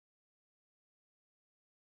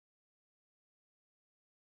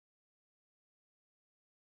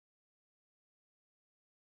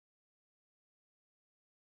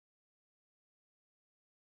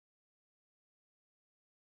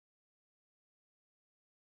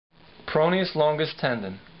Peroneus longus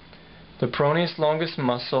tendon. The peroneus longus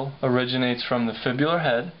muscle originates from the fibular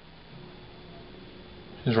head,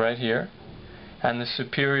 which is right here, and the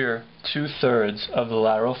superior 2/3 of the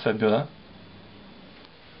lateral fibula.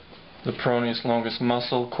 The peroneus longus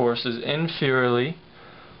muscle courses inferiorly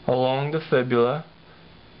along the fibula.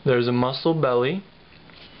 There's a muscle belly,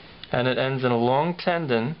 and it ends in a long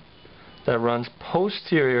tendon that runs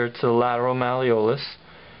posterior to the lateral malleolus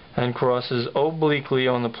and crosses obliquely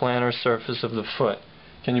on the plantar surface of the foot.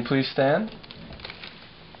 Can you please stand?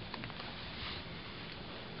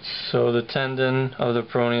 So the tendon of the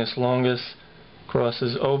peroneus longus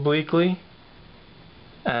crosses obliquely,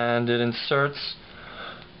 and it inserts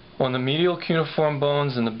on the medial cuneiform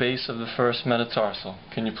bones in the base of the first metatarsal.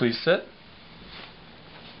 Can you please sit?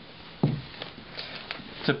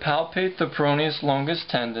 To palpate the peroneus longus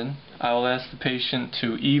tendon, I will ask the patient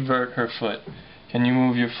to evert her foot. Can you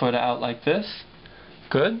move your foot out like this?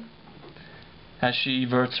 Good. As she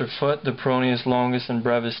everts her foot, the peroneus longus and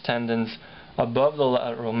brevis tendons above the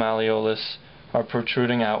lateral malleolus are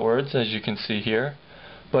protruding outwards, as you can see here,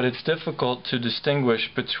 but it's difficult to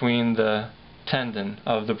distinguish between the tendon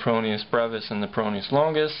of the peroneus brevis and the peroneus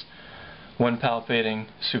longus when palpating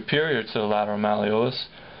superior to the lateral malleolus.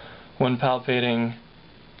 When palpating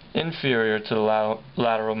inferior to the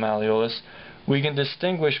lateral malleolus, we can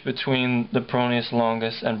distinguish between the peroneus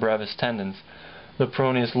longus and brevis tendons. The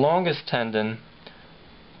peroneus longus tendon,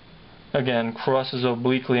 again, crosses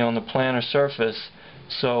obliquely on the plantar surface,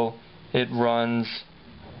 so it runs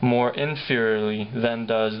more inferiorly than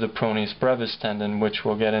does the peroneus brevis tendon, which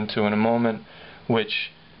we'll get into in a moment,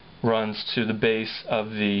 which runs to the base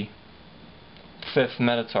of the fifth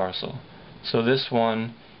metatarsal. So this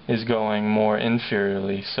one is going more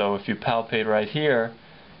inferiorly. So if you palpate right here,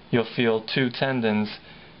 you'll feel two tendons.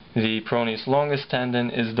 The peroneus longus tendon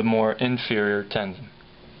is the more inferior tendon.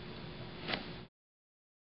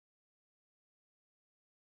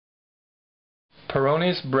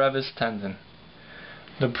 Peroneus brevis tendon.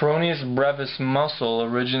 The peroneus brevis muscle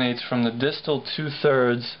originates from the distal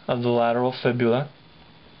 2/3 of the lateral fibula.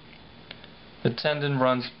 The tendon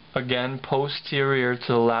runs again posterior to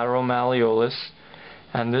the lateral malleolus,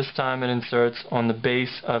 and this time it inserts on the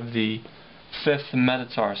base of the fifth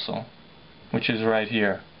metatarsal, which is right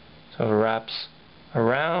here. So it wraps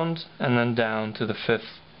around and then down to the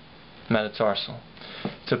fifth metatarsal.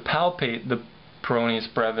 To palpate the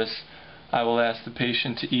peroneus brevis, I will ask the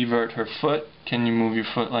patient to evert her foot. Can you move your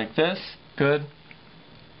foot like this? Good.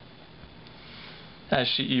 As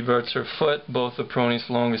she everts her foot, both the peroneus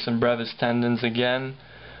longus and brevis tendons again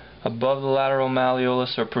above the lateral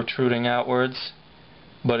malleolus are protruding outwards,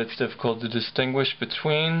 but it's difficult to distinguish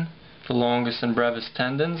between the longus and brevis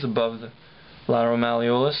tendons above the lateral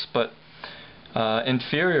malleolus, but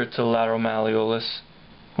inferior to the lateral malleolus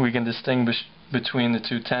we can distinguish between the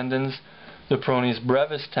two tendons. The peroneus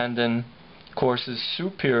brevis tendon courses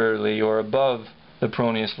superiorly or above the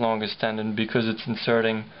peroneus longus tendon because it's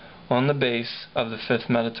inserting on the base of the fifth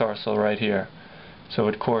metatarsal right here. So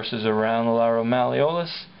it courses around the lateral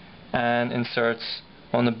malleolus and inserts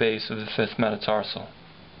on the base of the fifth metatarsal.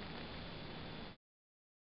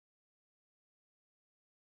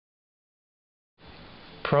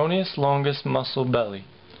 Peroneus longus muscle belly.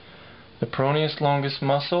 The peroneus longus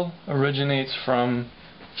muscle originates from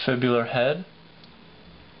fibular head,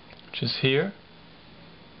 which is here,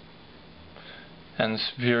 and the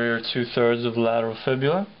superior 2/3 of the lateral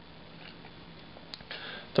fibula.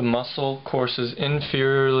 The muscle courses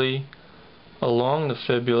inferiorly along the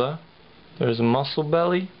fibula. There's a muscle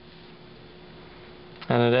belly,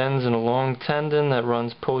 and it ends in a long tendon that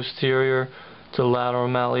runs posterior to the lateral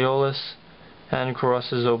malleolus and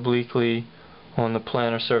crosses obliquely on the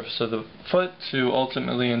plantar surface of the foot to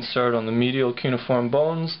ultimately insert on the medial cuneiform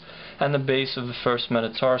bones and the base of the first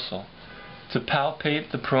metatarsal. To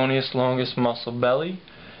palpate the peroneus longus muscle belly,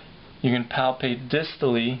 you can palpate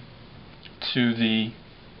distally to the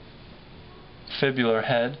fibular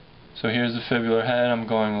head. So here's the fibular head. I'm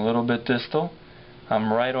going a little bit distal.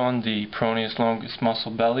 I'm right on the peroneus longus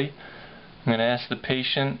muscle belly. I'm going to ask the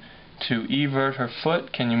patient to evert her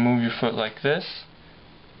foot. Can you move your foot like this?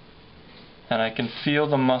 And I can feel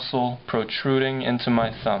the muscle protruding into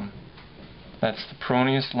my thumb. That's the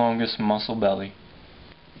peroneus longus muscle belly.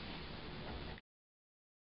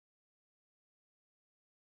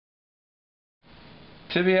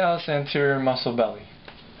 Tibialis anterior muscle belly.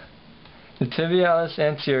 The tibialis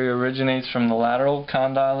anterior originates from the lateral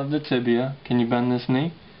condyle of the tibia. Can you bend this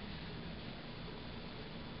knee?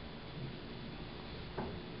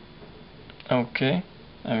 Okay,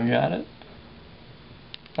 I've got it.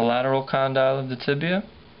 The lateral condyle of the tibia.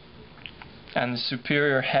 and the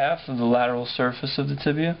superior half of the lateral surface of the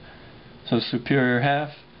tibia. So superior half,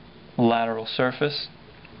 lateral surface,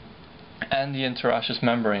 and the interosseous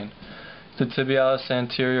membrane. The tibialis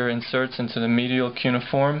anterior inserts into the medial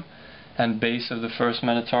cuneiform and base of the first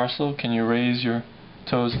metatarsal. Can you raise your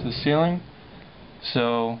toes to the ceiling?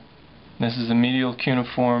 So this is the medial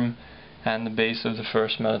cuneiform and the base of the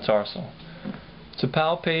first metatarsal. To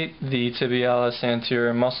palpate the tibialis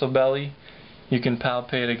anterior muscle belly, you can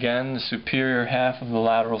palpate again the superior half of the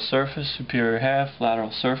lateral surface, superior half,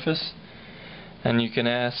 lateral surface, and you can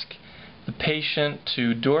ask the patient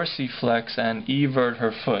to dorsiflex and evert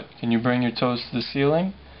her foot. Can you bring your toes to the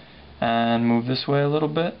ceiling and move this way a little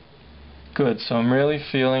bit? Good. So I'm really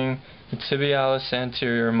feeling the tibialis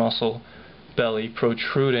anterior muscle belly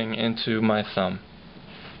protruding into my thumb.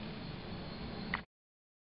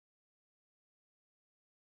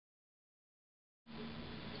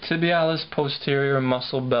 Tibialis posterior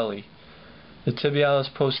muscle belly. The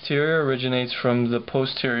tibialis posterior originates from the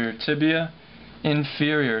posterior tibia,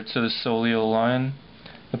 inferior to the soleal line,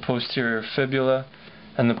 the posterior fibula,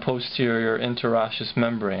 and the posterior interosseous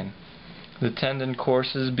membrane. The tendon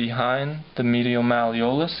courses behind the medial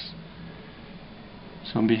malleolus,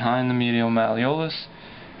 so behind the medial malleolus,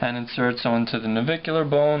 and inserts onto the navicular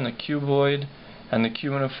bone, the cuboid, and the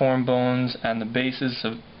cuneiform bones, and the bases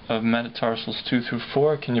of metatarsals 2 through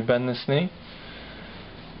 4. Can you bend this knee?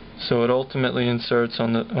 So it ultimately inserts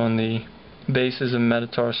on the bases of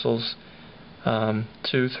metatarsals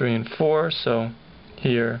 2, 3, and 4. So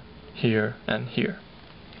here, here, and here.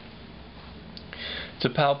 To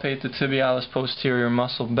palpate the tibialis posterior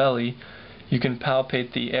muscle belly, you can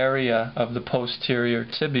palpate the area of the posterior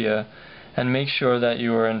tibia and make sure that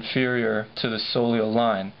you are inferior to the soleal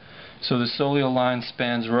line. So the soleal line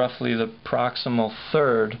spans roughly the proximal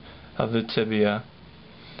third of the tibia.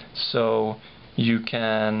 So you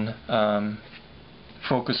can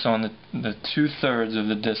focus on the 2/3 of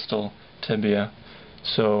the distal tibia.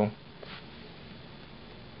 So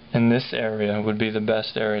in this area would be the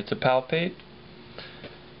best area to palpate.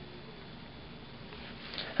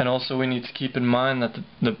 And also we need to keep in mind that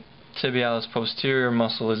the tibialis posterior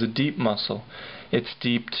muscle is a deep muscle. It's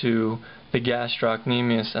deep to the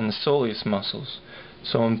gastrocnemius and the soleus muscles.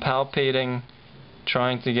 So I'm palpating,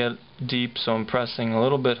 trying to get deep, so I'm pressing a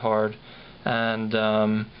little bit hard, and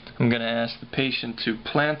I'm going to ask the patient to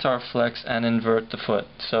plantar flex and invert the foot.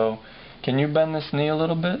 So can you bend this knee a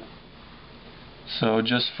little bit? So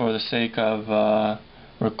just for the sake of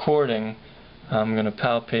recording, I'm going to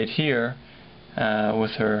palpate here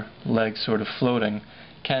with her legs sort of floating.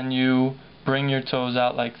 Can you bring your toes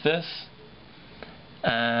out like this?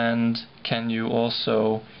 And can you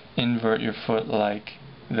also invert your foot like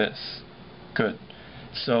this? Good.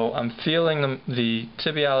 So I'm feeling the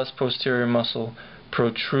tibialis posterior muscle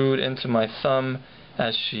protrude into my thumb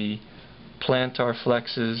as she plantar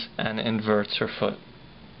flexes and inverts her foot.